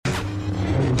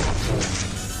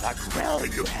all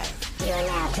you have. You are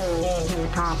now tuned in to the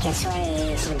podcast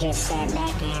Sway, so just sit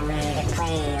back and ready to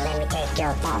play. Let me take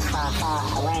your thoughts far,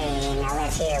 far away. Now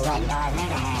let's hear what Darth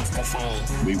Vader has to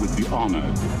say. We would be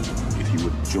honored if you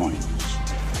would join us.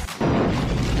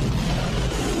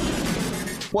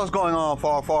 What's going on,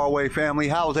 far, far away family?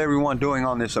 How's everyone doing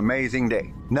on this amazing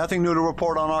day? Nothing new to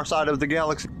report on our side of the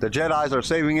galaxy. The Jedis are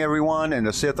saving everyone and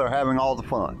the Sith are having all the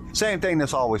fun. Same thing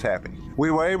that's always happening.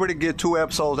 We were able to get 2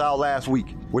 episodes out last week,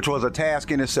 which was a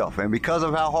task in itself, and because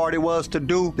of how hard it was to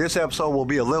do, this episode will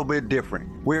be a little bit different.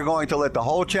 We're going to let the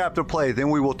whole chapter play, then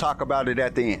we will talk about it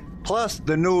at the end. Plus,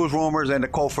 the news, rumors, and the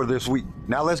quote for this week.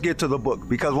 Now let's get to the book,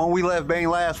 because when we left Bane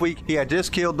last week, he had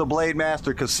just killed the Blade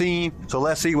Master Kas'im, so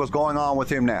let's see what's going on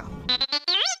with him now.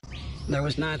 There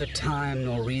was neither time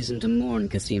nor reason to mourn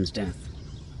Kas'im's death.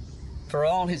 For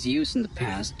all his use in the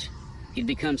past, he'd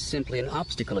become simply an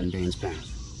obstacle in Bane's path.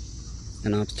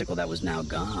 An obstacle that was now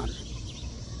gone.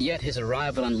 Yet his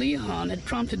arrival on Lihan had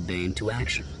prompted Bane to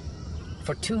action.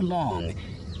 For too long,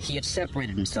 he had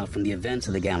separated himself from the events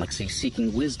of the galaxy,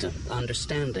 seeking wisdom,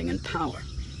 understanding, and power.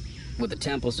 With the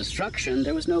temple's destruction,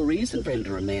 there was no reason for him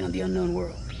to remain on the unknown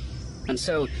world. And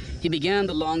so, he began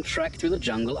the long trek through the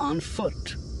jungle on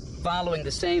foot, following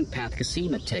the same path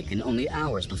Kas'im had taken only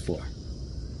hours before.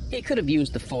 He could have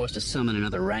used the Force to summon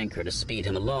another Rancor to speed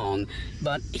him along,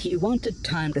 but he wanted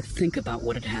time to think about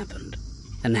what had happened,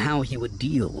 and how he would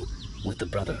deal with the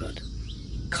Brotherhood.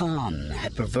 Khan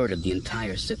had perverted the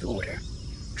entire Sith Order,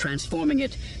 transforming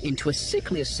it into a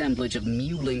sickly assemblage of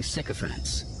mewling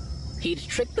sycophants. He'd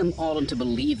tricked them all into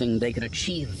believing they could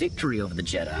achieve victory over the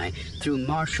Jedi through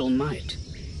martial might.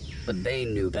 But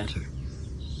Bane knew better.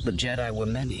 The Jedi were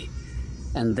many,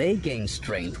 and they gained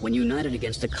strength when united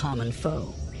against a common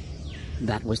foe.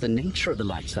 That was the nature of the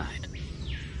light side.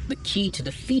 The key to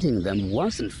defeating them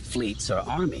wasn't fleets or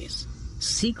armies.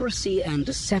 Secrecy and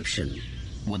deception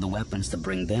were the weapons to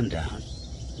bring them down.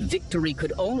 Victory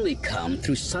could only come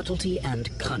through subtlety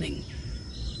and cunning.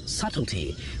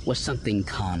 Subtlety was something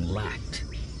Khan lacked.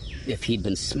 If he'd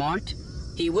been smart,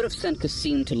 he would have sent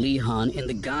Kas'im to Lihan in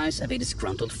the guise of a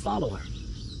disgruntled follower.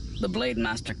 The Blade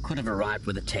Master could have arrived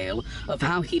with a tale of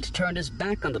how he'd turned his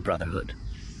back on the Brotherhood.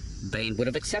 Bane would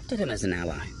have accepted him as an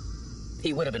ally.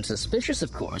 He would have been suspicious,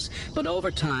 of course, but over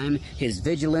time, his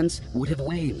vigilance would have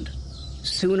waned.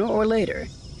 Sooner or later,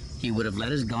 he would have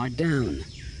let his guard down,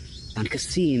 and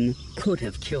Kas'im could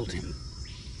have killed him.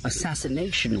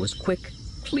 Assassination was quick,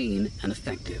 clean, and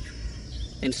effective.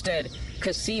 Instead,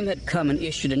 Kas'im had come and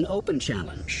issued an open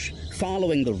challenge,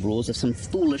 following the rules of some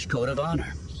foolish code of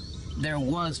honor. There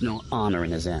was no honor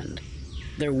in his end.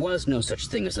 There was no such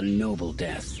thing as a noble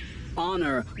death.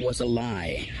 Honor was a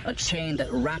lie, a chain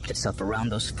that wrapped itself around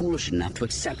those foolish enough to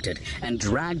accept it and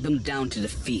dragged them down to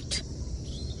defeat.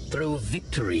 Through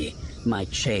victory, my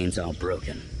chains are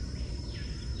broken.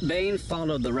 Bane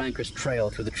followed the Rancor's trail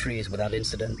through the trees without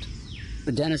incident.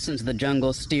 The denizens of the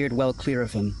jungle steered well clear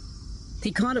of him.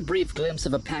 He caught a brief glimpse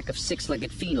of a pack of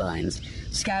 6-legged felines,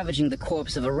 scavenging the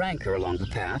corpse of a Rancor along the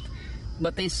path,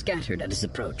 but they scattered at his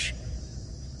approach.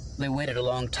 They waited a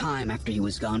long time after he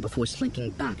was gone before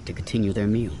slinking back to continue their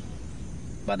meal.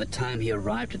 By the time he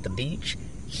arrived at the beach,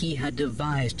 he had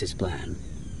devised his plan.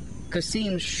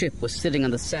 Kas'im's ship was sitting on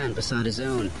the sand beside his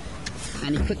own,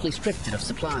 and he quickly stripped it of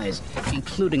supplies,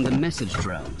 including the message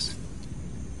drones.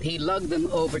 He lugged them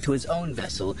over to his own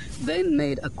vessel, then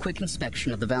made a quick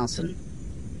inspection of the Valsen.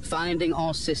 Finding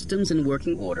all systems in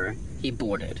working order, he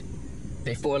boarded.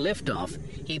 Before liftoff,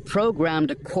 he programmed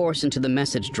a course into the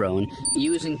message drone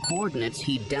using coordinates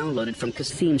he'd downloaded from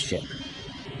Kas'im's ship.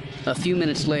 A few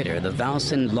minutes later, the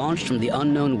Valsen launched from the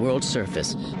unknown world's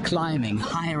surface, climbing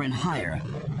higher and higher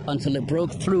until it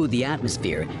broke through the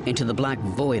atmosphere into the black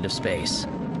void of space.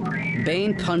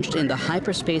 Bane punched in the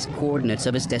hyperspace coordinates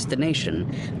of his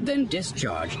destination, then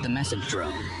discharged the message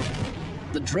drone.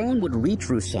 The drone would reach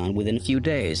Ruusan within a few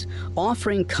days,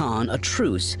 offering Khan a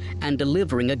truce and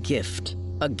delivering a gift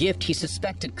he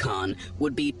suspected Khan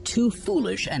would be too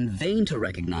foolish and vain to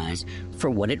recognize for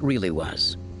what it really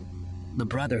was. The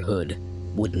Brotherhood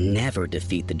would never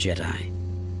defeat the Jedi.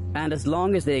 And as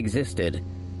long as they existed,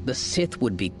 the Sith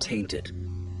would be tainted,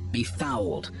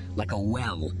 befouled like a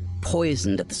well,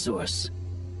 poisoned at the source.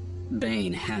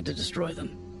 Bane had to destroy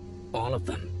them. All of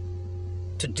them.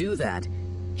 To do that,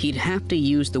 he'd have to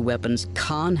use the weapons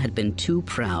Khan had been too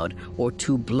proud or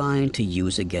too blind to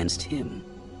use against him.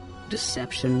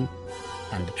 Deception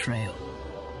and betrayal.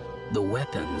 The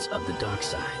weapons of the dark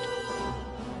side.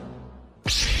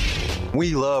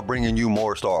 We love bringing you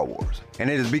more Star Wars, and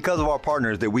it is because of our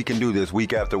partners that we can do this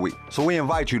week after week. So we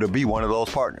invite you to be one of those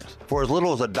partners. For as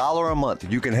little as $1 a month,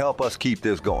 you can help us keep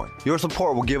this going. Your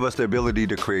support will give us the ability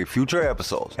to create future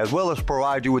episodes, as well as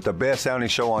provide you with the best sounding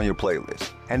show on your playlist.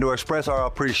 And to express our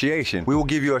appreciation, we will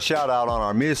give you a shout out on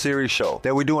our mid-series show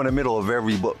that we do in the middle of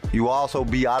every book. You will also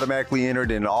be automatically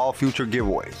entered into all future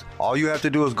giveaways. All you have to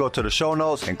do is go to the show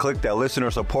notes and click that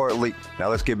listener support link. Now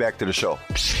let's get back to the show.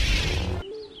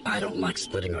 I don't like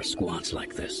splitting our squads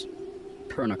like this,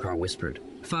 Pernacar whispered,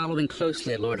 following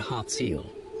closely at Lord Hoth's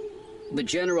heel. The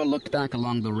general looked back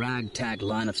along the ragtag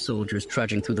line of soldiers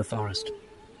trudging through the forest.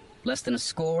 Less than a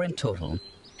score in total,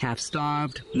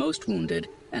 half-starved, most wounded,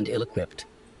 and ill-equipped.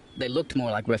 They looked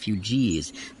more like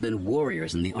refugees than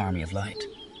warriors in the Army of Light.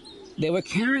 They were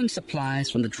carrying supplies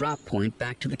from the drop point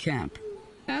back to the camp,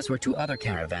 as were two other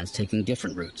caravans taking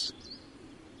different routes.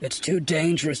 It's too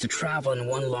dangerous to travel in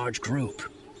one large group,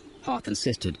 Hoth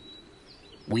insisted.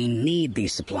 We need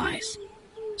these supplies.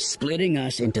 Splitting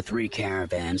us into 3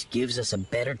 caravans gives us a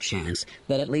better chance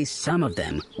that at least some of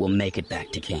them will make it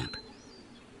back to camp.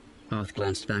 Hoth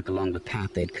glanced back along the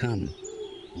path they'd come,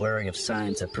 wary of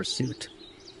signs of pursuit.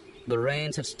 The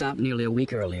rains had stopped nearly a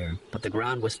week earlier, but the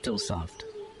ground was still soft.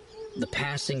 The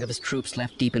passing of his troops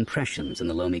left deep impressions in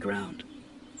the loamy ground.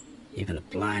 Even a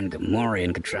blind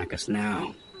Gamorrean could track us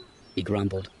now, he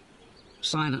grumbled.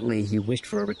 Silently, he wished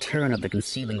for a return of the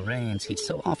concealing rains he'd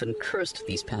so often cursed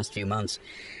these past few months,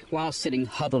 while sitting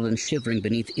huddled and shivering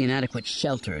beneath inadequate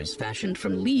shelters fashioned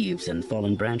from leaves and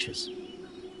fallen branches.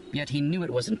 Yet he knew it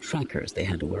wasn't trackers they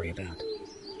had to worry about.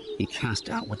 He cast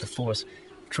out with the force,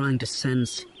 trying to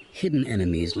sense hidden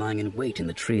enemies lying in wait in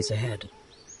the trees ahead.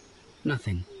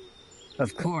 Nothing.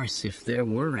 Of course, if there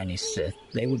were any Sith,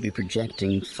 they would be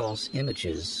projecting false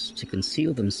images to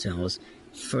conceal themselves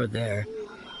for their...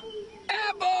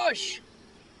 Ambush!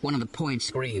 One of the points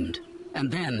screamed,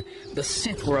 and then the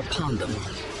Sith were upon them.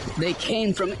 They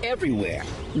came from everywhere,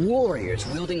 warriors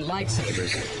wielding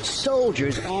lightsabers,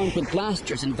 soldiers armed with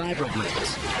blasters and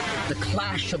vibroblades. The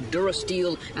clash of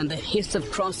durasteel and the hiss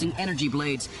of crossing energy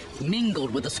blades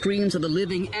mingled with the screams of the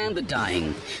living and the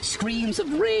dying, screams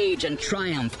of rage and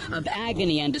triumph, of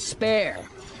agony and despair.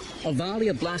 A volley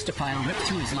of blaster fire ripped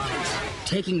through his lines,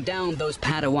 taking down those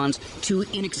Padawans too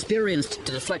inexperienced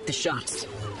to deflect the shots.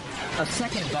 A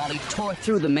second volley tore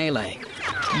through the melee.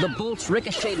 The bolts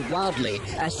ricocheted wildly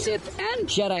as Sith and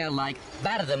Jedi alike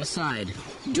batted them aside,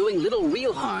 doing little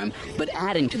real harm but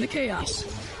adding to the chaos.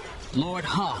 Lord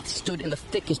Hoth stood in the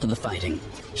thickest of the fighting,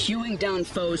 hewing down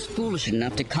foes foolish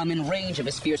enough to come in range of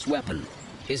his fierce weapon.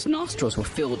 His nostrils were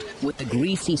filled with the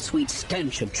greasy, sweet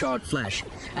stench of charred flesh,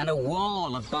 and a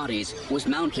wall of bodies was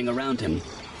mounting around him.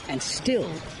 And still,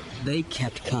 they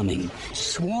kept coming,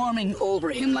 swarming over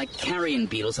him like carrion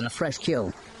beetles in a fresh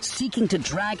kill, seeking to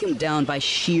drag him down by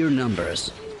sheer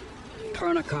numbers.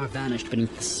 Pernacar vanished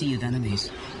beneath the sea of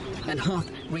enemies, and Hoth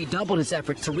redoubled his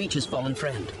efforts to reach his fallen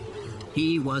friend.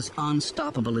 He was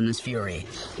unstoppable in his fury,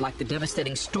 like the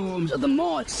devastating storms of the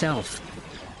Maw itself.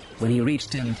 When he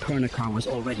reached him, Pernacar was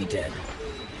already dead,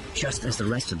 just as the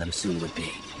rest of them soon would be.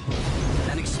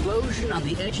 An explosion on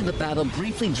the edge of the battle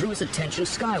briefly drew his attention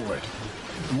skyward.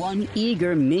 One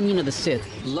eager minion of the Sith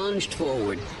lunged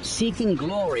forward, seeking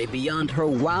glory beyond her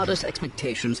wildest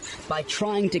expectations by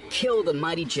trying to kill the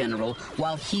mighty general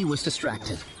while he was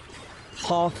distracted.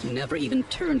 Hoth never even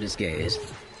turned his gaze,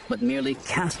 but merely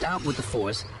cast out with the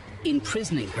Force,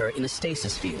 imprisoning her in a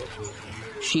stasis field.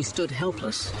 She stood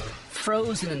helpless,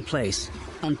 frozen in place,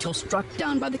 until struck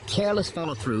down by the careless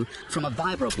follow-through from a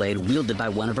vibroblade wielded by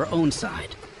one of her own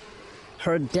side.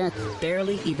 Her death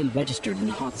barely even registered in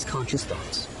Hoth's conscious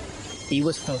thoughts. He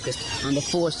was focused on the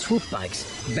 4 swoop bikes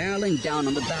barreling down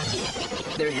on the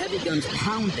battle, their heavy guns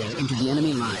pounding into the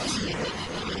enemy lines.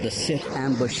 The Sith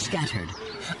ambush scattered,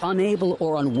 unable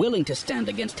or unwilling to stand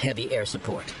against heavy air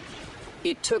support.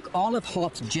 It took all of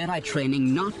Hoth's Jedi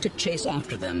training not to chase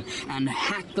after them and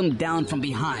hack them down from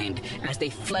behind as they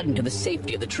fled into the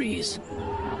safety of the trees.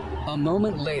 A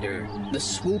moment later, the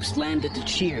swoops landed to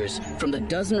cheers from the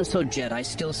dozen or so Jedi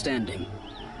still standing.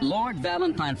 Lord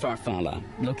Valentine Farfalla,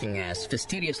 looking as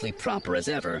fastidiously proper as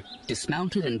ever,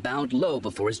 dismounted and bowed low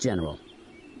before his general.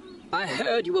 "I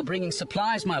heard you were bringing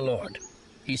supplies, my lord,"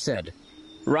 he said,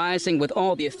 rising with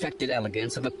all the affected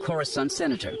elegance of a Coruscant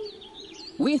senator.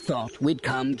 "We thought we'd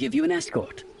come give you an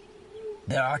escort."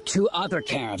 "There are 2 other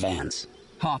caravans,"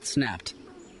 Hoth snapped.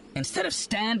 "Instead of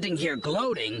standing here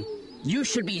gloating, you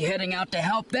should be heading out to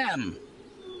help them."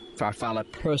 Farfalla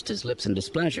pursed his lips in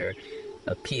displeasure,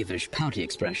 a peevish, pouty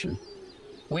expression.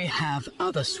 "We have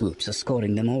other swoops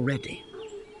escorting them already."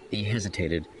 He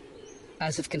hesitated.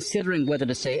 As if considering whether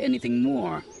to say anything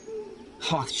more,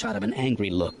 Hoth shot him an angry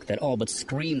look that all but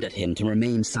screamed at him to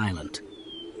remain silent.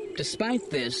 Despite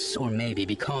this, or maybe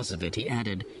because of it, he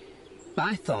added,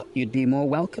 "I thought you'd be more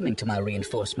welcoming to my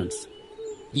reinforcements."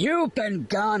 "You've been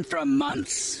gone for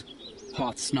months,"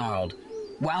 Hoth snarled.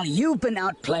 "While you've been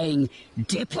out playing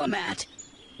diplomat,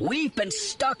 we've been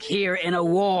stuck here in a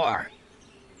war."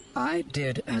 "I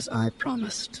did as I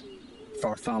promised,"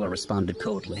 Farfalla responded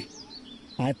coldly.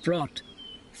 "I brought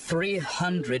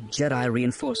 300 Jedi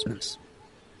reinforcements.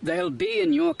 They'll be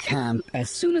in your camp as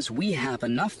soon as we have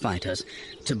enough fighters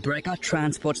to break our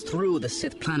transports through the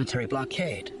Sith planetary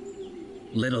blockade."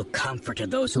 "Little comfort to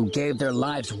those who gave their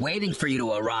lives waiting for you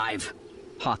to arrive,"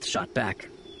 Hoth shot back.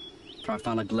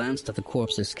 Farfalla glanced at the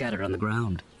corpses scattered on the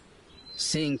ground.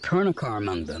 Seeing Pernacar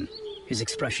among them, his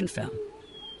expression fell.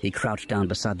 He crouched down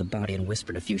beside the body and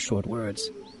whispered a few short words,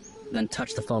 then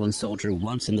touched the fallen soldier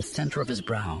once in the center of his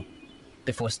brow,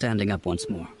 before standing up once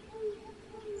more.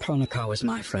 "Pernacar was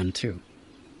my friend, too,"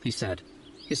 he said,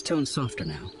 his tone softer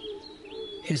now.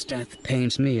 "His death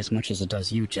pains me as much as it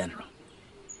does you, General."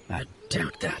 "I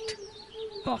doubt that,"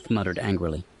 Hoth muttered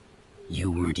angrily. "You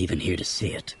weren't even here to see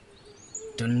it."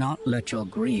 "Do not let your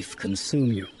grief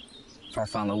consume you,"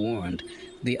 Farfalla warned,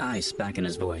 the ice back in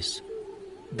his voice.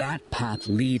 "That path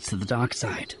leads to the dark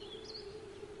side."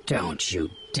 "Don't you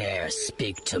dare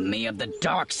speak to me of the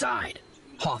dark side,"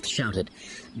 Hoth shouted,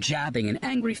 jabbing an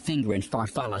angry finger in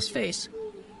Farfalla's face.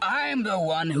 "I'm the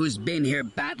one who's been here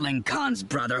battling Khan's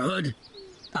Brotherhood.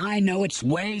 I know its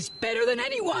ways better than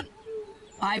anyone.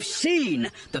 I've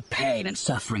seen the pain and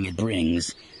suffering it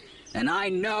brings, and I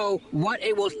know what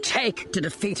it will take to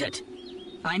defeat it.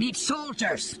 I need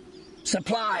soldiers,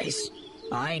 supplies.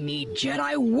 I need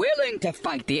Jedi willing to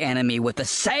fight the enemy with the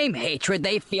same hatred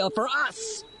they feel for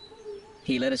us."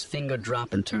 He let his finger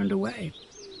drop and turned away.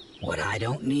 "What I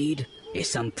don't need is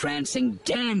some prancing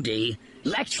dandy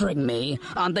lecturing me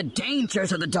on the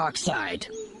dangers of the dark side."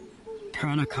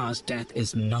 "Pernacar's death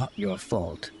is not your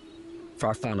fault,"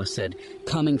 Farfalla said,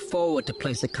 coming forward to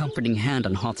place a comforting hand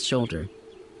on Hoth's shoulder.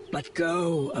 "Let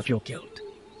go of your guilt.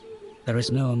 There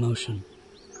is no emotion.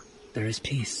 There is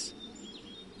peace."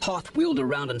 Hoth wheeled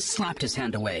around and slapped his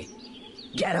hand away.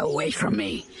 "Get away from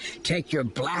me! Take your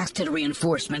blasted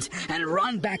reinforcements and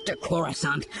run back to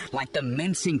Coruscant like the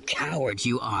mincing cowards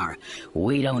you are.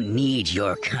 We don't need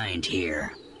your kind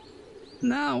here."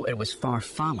 Now it was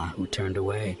Farfalla who turned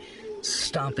away,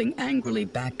 stomping angrily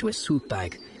back to his swoop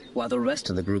bag, while the rest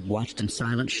of the group watched in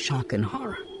silent shock and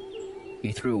horror.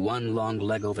 He threw one long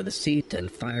leg over the seat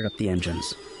and fired up the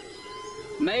engines.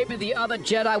 "Maybe the other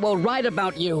Jedi will write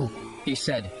about you," he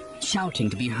said, shouting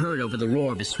to be heard over the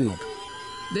roar of his swoop.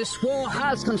 "This war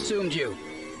has consumed you,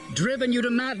 driven you to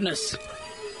madness.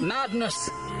 Madness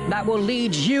that will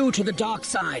lead you to the dark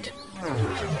side."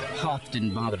 Hoth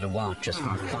didn't bother to watch as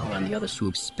Farfalla and the other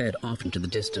swoops sped off into the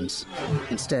distance.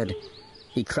 Instead,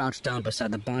 he crouched down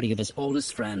beside the body of his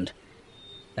oldest friend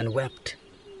and wept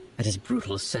at his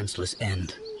brutal, senseless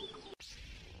end.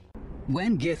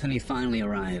 When Githany finally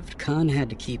arrived, Khan had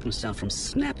to keep himself from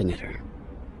snapping at her.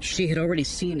 She had already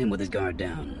seen him with his guard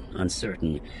down,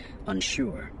 uncertain,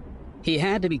 unsure. He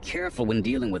had to be careful when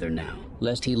dealing with her now,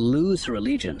 lest he lose her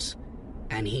allegiance,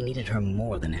 and he needed her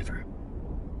more than ever.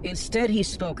 Instead, he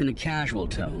spoke in a casual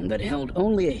tone that held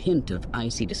only a hint of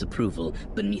icy disapproval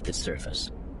beneath its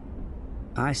surface.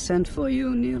 "I sent for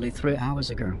you nearly 3 hours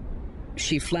ago."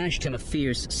 She flashed him a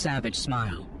fierce, savage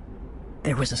smile.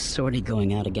 "There was a sortie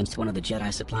going out against one of the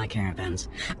Jedi supply caravans.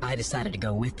 I decided to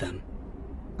go with them."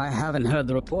 "I haven't heard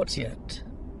the reports yet.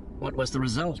 What was the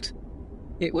result?"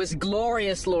 "It was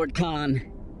glorious, Lord Khan."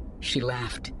 She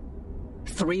laughed.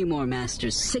 3 more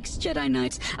masters, 6 Jedi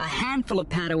Knights, a handful of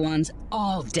Padawans,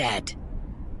 all dead.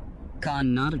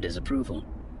 Khan nodded his approval.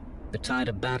 The tide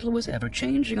of battle was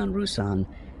ever-changing on Ruusan,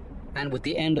 and with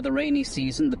the end of the rainy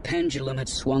season, the pendulum had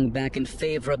swung back in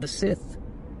favor of the Sith.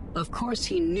 Of course,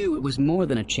 he knew it was more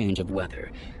than a change of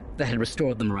weather that had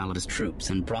restored the morale of his troops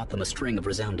and brought them a string of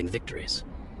resounding victories.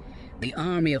 The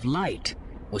Army of Light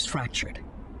was fractured.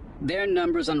 Their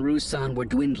numbers on Ruusan were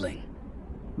dwindling.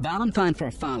 Valentine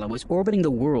Farfalla was orbiting the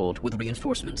world with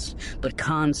reinforcements, but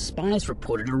Khan's spies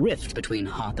reported a rift between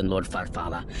Hoth and Lord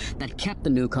Farfalla that kept the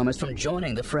newcomers from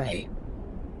joining the fray.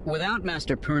 Without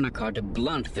Master Pernacar to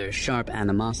blunt their sharp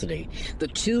animosity, the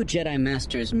 2 Jedi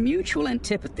Masters' mutual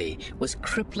antipathy was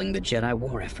crippling the Jedi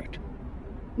war effort.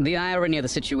 The irony of the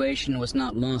situation was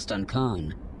not lost on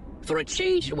Khan. For a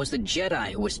change, it was the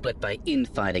Jedi who were split by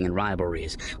infighting and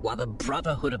rivalries, while the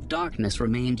Brotherhood of Darkness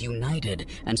remained united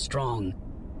and strong.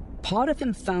 Part of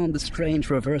him found the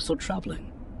strange reversal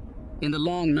troubling. In the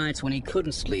long nights when he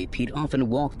couldn't sleep, he'd often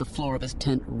walk the floor of his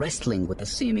tent wrestling with the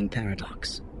seeming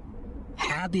paradox.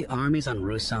 Had the armies on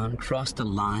Ruusan crossed a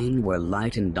line where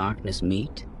light and darkness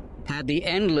meet? Had the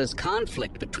endless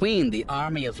conflict between the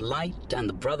army of light and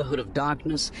the Brotherhood of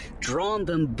Darkness drawn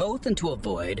them both into a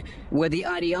void where the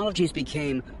ideologies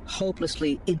became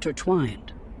hopelessly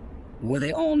intertwined? Were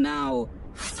they all now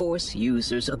Force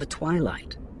users of the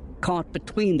Twilight, caught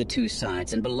between the two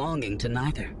sides and belonging to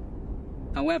neither?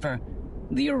 However,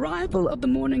 the arrival of the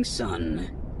morning sun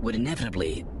would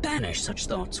inevitably banish such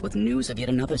thoughts with news of yet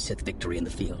another Sith victory in the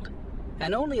field.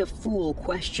 And only a fool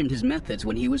questioned his methods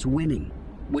when he was winning,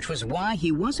 which was why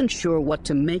he wasn't sure what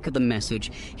to make of the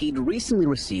message he'd recently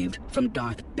received from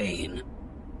Darth Bane.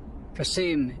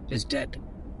 "Kasim is dead,"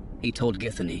 he told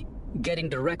Githany, getting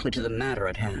directly to the matter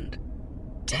at hand.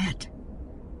 Dead?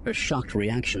 Her shocked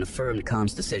reaction affirmed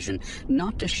Khan's decision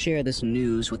not to share this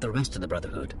news with the rest of the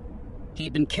Brotherhood.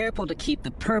 He'd been careful to keep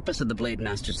the purpose of the Blade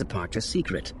Master's departure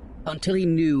secret until he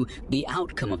knew the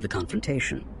outcome of the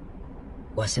confrontation.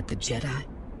 "Was it the Jedi?"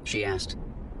 she asked.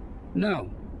 "No,"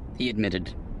 he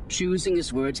admitted, choosing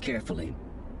his words carefully.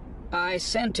 "I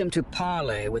sent him to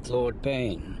parley with Lord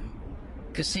Bane.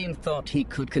 Kasim thought he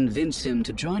could convince him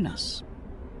to join us.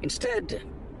 Instead,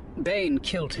 Bane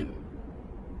killed him."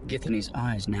 Githany's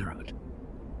eyes narrowed.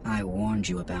 "I warned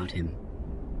you about him."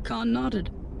 Khan nodded.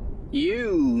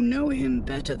 "You know him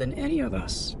better than any of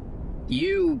us.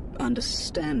 You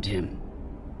understand him.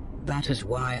 That is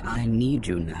why I need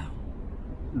you now.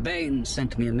 Bane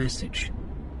sent me a message."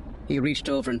 He reached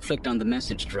over and flicked on the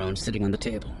message drone sitting on the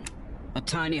table. A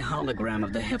tiny hologram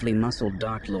of the heavily muscled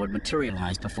Dark Lord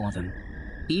materialized before them.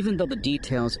 Even though the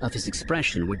details of his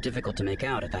expression were difficult to make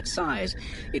out at that size,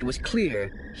 it was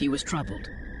clear he was troubled.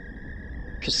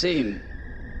 "Kasim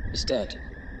is dead.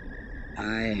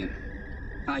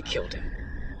 I killed him.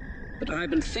 But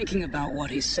I've been thinking about what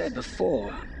he said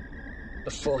before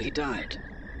he died."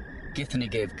 Githany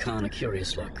gave Khan a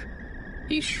curious look.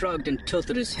 He shrugged and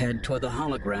tilted his head toward the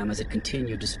hologram as it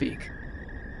continued to speak.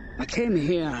 "I came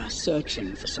here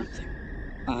searching for something.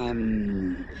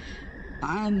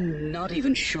 I'm not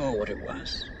even sure what it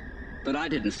was, but I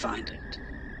didn't find it.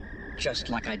 Just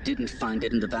like I didn't find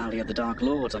it in the Valley of the Dark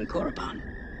Lords on Korriban.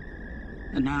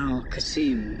 And now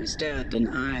Kasim is dead, and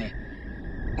I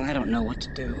don't know what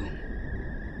to do."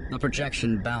 The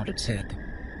projection bowed its head,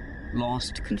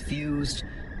 lost, confused,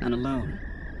 and alone.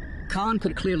 Khan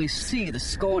could clearly see the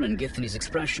scorn in Githany's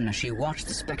expression as she watched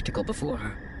the spectacle before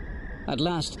her. At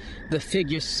last, the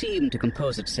figure seemed to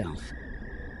compose itself,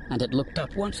 and it looked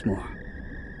up once more.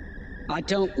 "I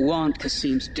don't want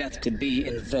Kasim's death to be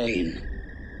in vain.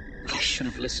 I should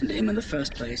have listened to him in the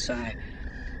first place.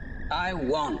 I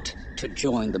want to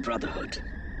join the Brotherhood."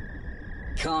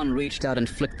 Khan reached out and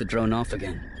flicked the drone off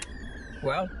again.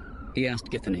 "Well?" he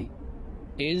asked Githany.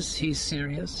 "Is he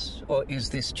serious, or is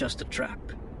this just a trap?"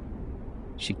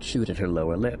 She chewed at her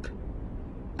lower lip.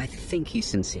 "I think he's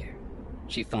sincere,"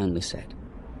 she finally said.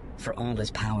 "For all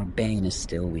his power, Bane is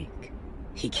still weak.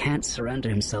 He can't surrender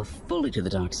himself fully to the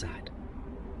dark side.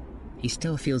 He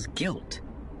still feels guilt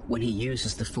when he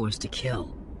uses the Force to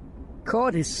kill."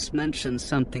 "Cordis mentioned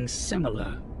something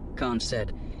similar," Khan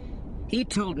said. "He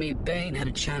told me Bane had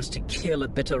a chance to kill a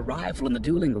bitter rival in the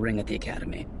dueling ring at the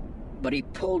Academy, but he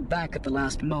pulled back at the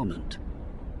last moment."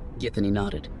 Githany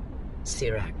nodded.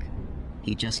 "Sirak.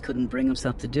 He just couldn't bring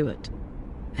himself to do it.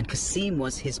 And Kasim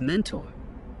was his mentor.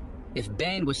 If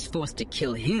Bane was forced to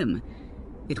kill him,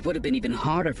 it would have been even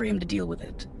harder for him to deal with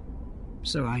it.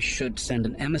 So I should send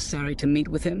an emissary to meet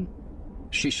with him?"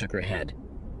 She shook her head.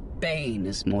 "Bane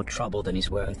is more trouble than he's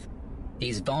worth.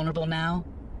 He's vulnerable now,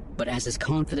 but as his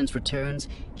confidence returns,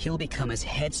 he'll become as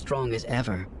headstrong as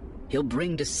ever. He'll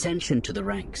bring dissension to the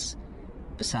ranks.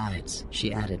 Besides,"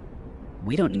 she added,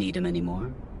 "we don't need him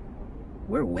anymore.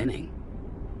 We're winning.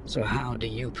 So how do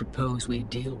you propose we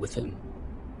deal with him?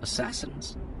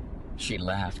 Assassins?" She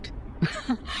laughed.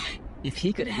 "If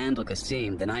he could handle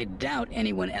Kasim, then I doubt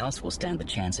anyone else will stand the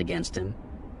chance against him.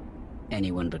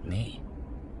 Anyone but me."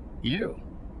 "You?"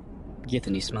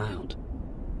 Githany smiled.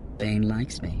 "Bane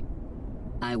likes me.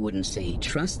 I wouldn't say he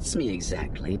trusts me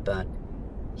exactly, but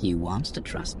he wants to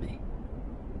trust me.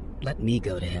 Let me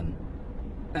go to him."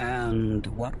 "And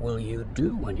what will you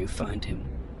do when you find him?"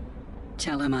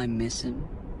 "Tell him I miss him.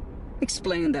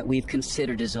 Explain that we've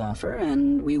considered his offer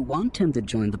and we want him to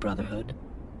join the Brotherhood.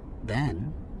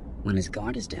 Then, when his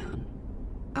guard is down,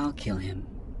 I'll kill him."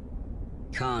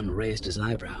 Khan raised his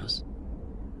eyebrows.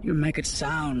 "You make it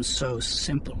sound so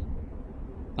simple."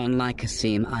 "Unlike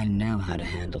Kasim, I know how to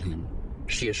handle him,"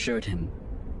 she assured him.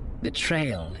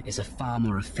 "Betrayal is a far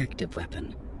more effective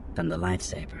weapon than the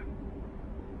lightsaber."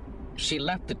 She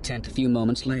left the tent a few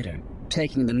moments later,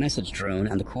 taking the message drone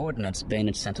and the coordinates Bane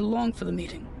had sent along for the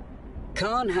meeting.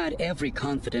 Khan had every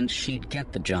confidence she'd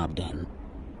get the job done,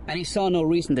 and he saw no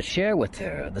reason to share with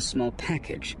her the small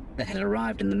package that had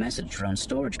arrived in the message drone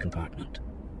storage compartment.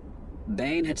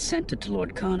 Bane had sent it to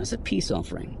Lord Khan as a peace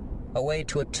offering, a way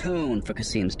to atone for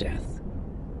Qasim's death.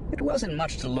 It wasn't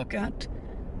much to look at.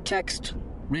 Text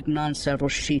written on several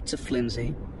sheets of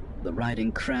flimsy, the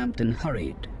writing cramped and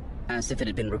hurried, as if it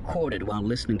had been recorded while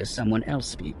listening to someone else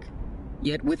speak.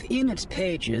 Yet within its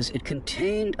pages it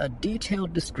contained a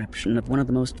detailed description of one of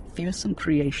the most fearsome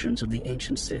creations of the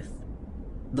ancient Sith,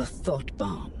 the Thought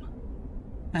Bomb.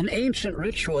 An ancient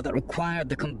ritual that required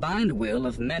the combined will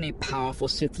of many powerful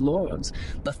Sith Lords.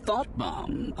 The Thought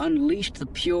Bomb unleashed the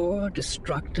pure,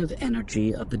 destructive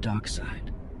energy of the dark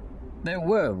side. There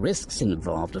were risks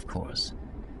involved, of course.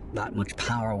 That much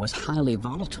power was highly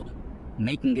volatile,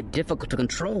 making it difficult to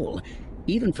control,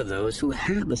 even for those who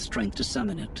had the strength to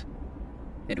summon it.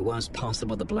 It was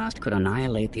possible the blast could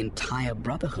annihilate the entire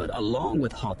Brotherhood, along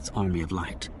with Hoth's Army of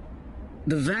Light.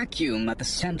 The vacuum at the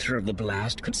center of the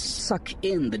blast could suck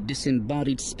in the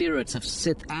disembodied spirits of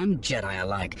Sith and Jedi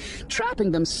alike,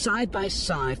 trapping them side by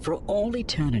side for all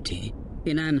eternity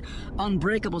in an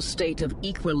unbreakable state of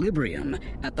equilibrium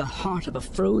at the heart of a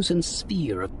frozen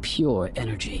sphere of pure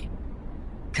energy.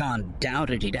 Khan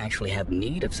doubted he'd actually have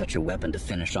need of such a weapon to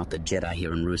finish off the Jedi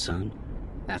here in Ruusan.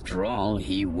 After all,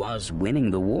 he was winning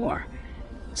the war.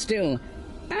 Still,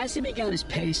 as he began his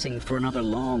pacing for another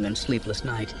long and sleepless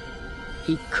night,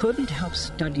 he couldn't help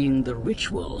studying the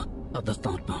ritual of the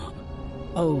Thought Bomb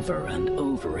over and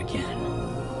over again.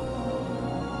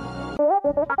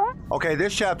 Okay,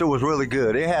 this chapter was really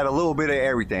good. It had a little bit of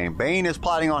everything. Bane is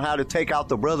plotting on how to take out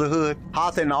the Brotherhood.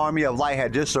 Hoth and the Army of Light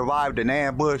had just survived an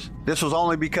ambush. This was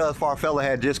only because Farfella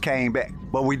had just came back.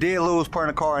 But we did lose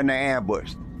Pernacar in the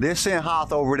ambush. This sent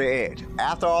Hoth over the edge.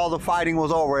 After all the fighting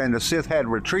was over and the Sith had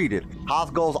retreated,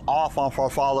 Hoth goes off on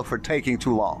Farfalla for taking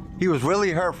too long. He was really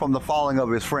hurt from the falling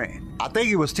of his friend. I think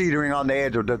he was teetering on the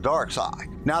edge of the dark side.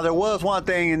 Now, there was one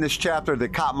thing in this chapter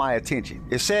that caught my attention.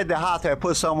 It said that Hoth had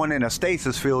put someone in a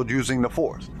stasis field using the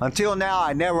Force. Until now,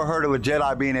 I never heard of a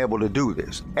Jedi being able to do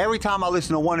this. Every time I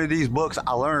listen to one of these books,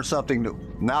 I learn something new.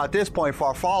 Now, at this point,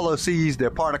 Farfalla sees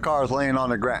that Pernacar is laying on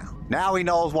the ground. Now he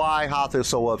knows why Hoth is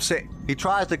so upset. He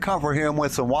tries to comfort him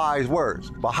with some wise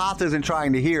words, but Hoth isn't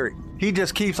trying to hear it. He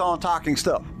just keeps on talking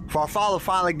stuff. Farfalla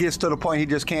finally gets to the point he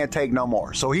just can't take no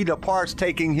more, so he departs,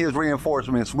 taking his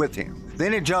reinforcements with him.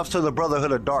 Then it jumps to the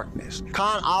Brotherhood of Darkness.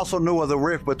 Khan also knew of the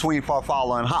rift between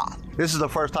Farfalla and Hoth. This is the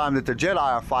first time that the Jedi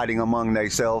are fighting among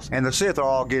themselves, and the Sith are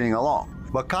all getting along.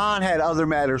 But Khan had other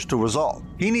matters to resolve.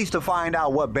 He needs to find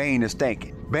out what Bane is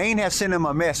thinking. Bane has sent him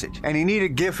a message, and he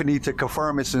needed Giffany to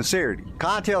confirm his sincerity.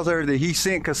 Khan tells her that he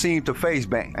sent Qasim to face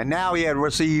Bane, and now he had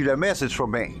received a message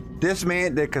from Bane. This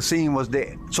meant that Qasim was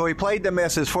dead, so he played the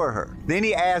message for her. Then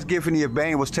he asked Giffany if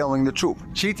Bane was telling the truth.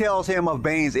 She tells him of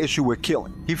Bane's issue with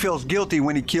killing. He feels guilty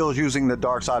when he kills using the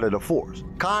dark side of the Force.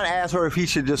 Khan asks her if he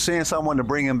should just send someone to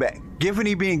bring him back.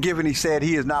 Giffany, being Giffany, said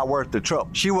he is not worth the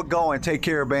trouble. She would go and take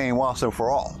care of Bane once and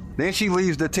for all. Then she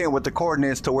leaves the tent with the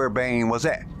coordinates to where Bane was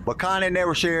at. But Khan had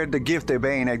never shared the gift that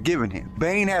Bane had given him.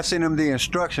 Bane had sent him the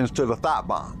instructions to the Thought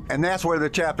Bomb. And that's where the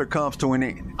chapter comes to an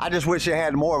end. I just wish it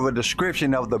had more of a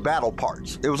description of the battle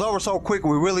parts. It was over so quick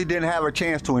we really didn't have a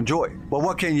chance to enjoy it. But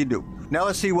what can you do? Now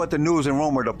let's see what the news and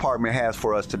rumor department has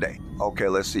for us today. Okay,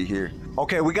 let's see here.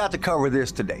 Okay, we got to cover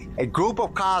this today. A group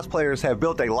of cosplayers have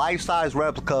built a life-size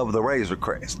replica of the Razor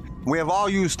Crest. We have all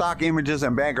used stock images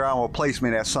and background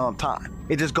replacement at some time.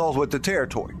 It just goes with the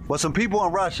territory. But some people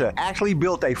in Russia actually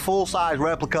built a full-size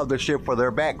replica of the ship for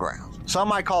their backgrounds. Some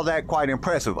might call that quite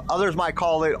impressive. Others might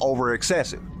call it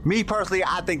over-excessive. Me personally,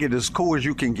 I think it is as cool as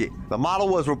you can get. The model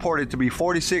was reported to be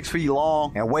 46 feet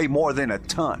long and weigh more than a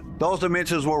ton. Those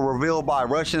dimensions were revealed by a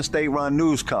Russian state-run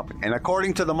news company. And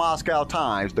according to the Moscow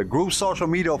Times, the group's social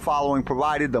media following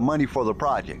provided the money for the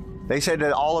project. They said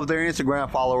that all of their Instagram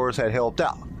followers had helped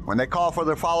out. When they called for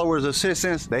their followers'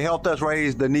 assistance, they helped us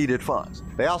raise the needed funds.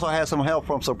 They also had some help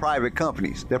from some private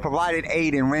companies that provided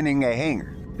aid in renting a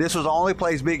hangar. This was the only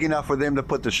place big enough for them to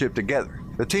put the ship together.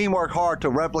 The team worked hard to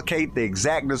replicate the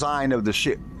exact design of the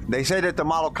ship. They said that the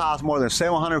model cost more than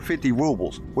 750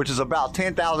 rubles, which is about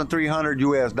 $10,300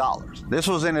 US. This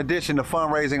was in addition to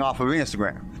fundraising off of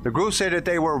Instagram. The group said that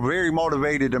they were very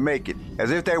motivated to make it,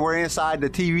 as if they were inside the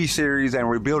TV series and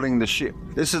rebuilding the ship.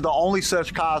 This is the only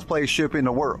such cosplay ship in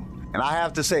the world. And I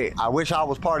have to say, I wish I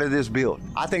was part of this build.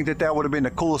 I think that that would have been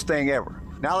the coolest thing ever.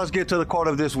 Now let's get to the quote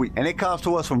of this week, and it comes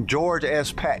to us from George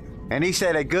S. Patton. And he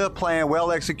said, "A good plan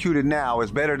well executed now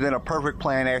is better than a perfect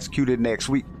plan executed next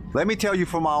week." Let me tell you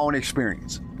from my own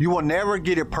experience. You will never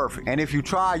get it perfect, and if you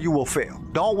try, you will fail.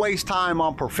 Don't waste time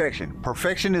on perfection.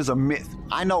 Perfection is a myth.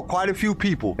 I know quite a few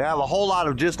people that have a whole lot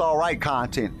of just alright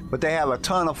content, but they have a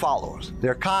ton of followers.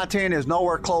 Their content is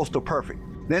nowhere close to perfect.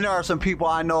 Then there are some people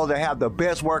I know that have the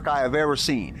best work I have ever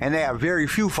seen, and they have very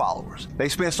few followers. They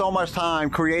spend so much time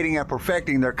creating and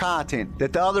perfecting their content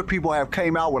that the other people have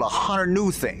came out with 100 new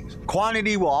things.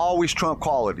 Quantity will always trump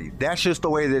quality. That's just the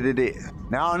way that it is.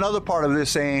 Now, another part of this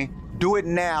saying, do it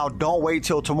now, don't wait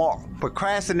till tomorrow.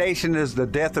 Procrastination is the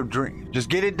death of dreams. Just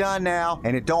get it done now,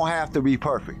 and it don't have to be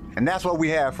perfect. And that's what we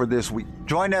have for this week.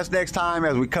 Join us next time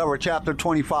as we cover Chapter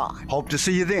 25. Hope to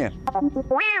see you then.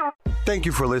 Thank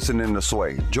you for listening to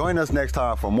Sway. Join us next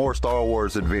time for more Star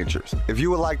Wars adventures. If you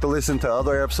would like to listen to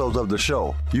other episodes of the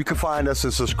show, you can find us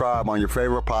and subscribe on your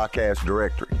favorite podcast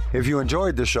directory. If you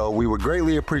enjoyed the show, we would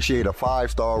greatly appreciate a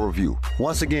 5-star review.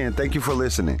 Once again, thank you for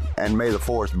listening, and may the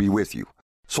Force be with you.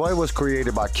 Sway was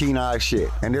created by Keen Eye Shit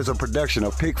and is a production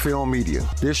of Pick Film Media.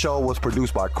 This show was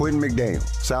produced by Quentin McDaniel.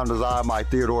 Sound design by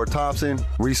Theodore Thompson.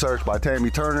 Research by Tammy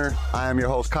Turner. I am your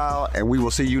host, Kyle, and we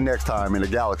will see you next time in a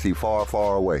galaxy far,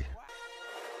 far away.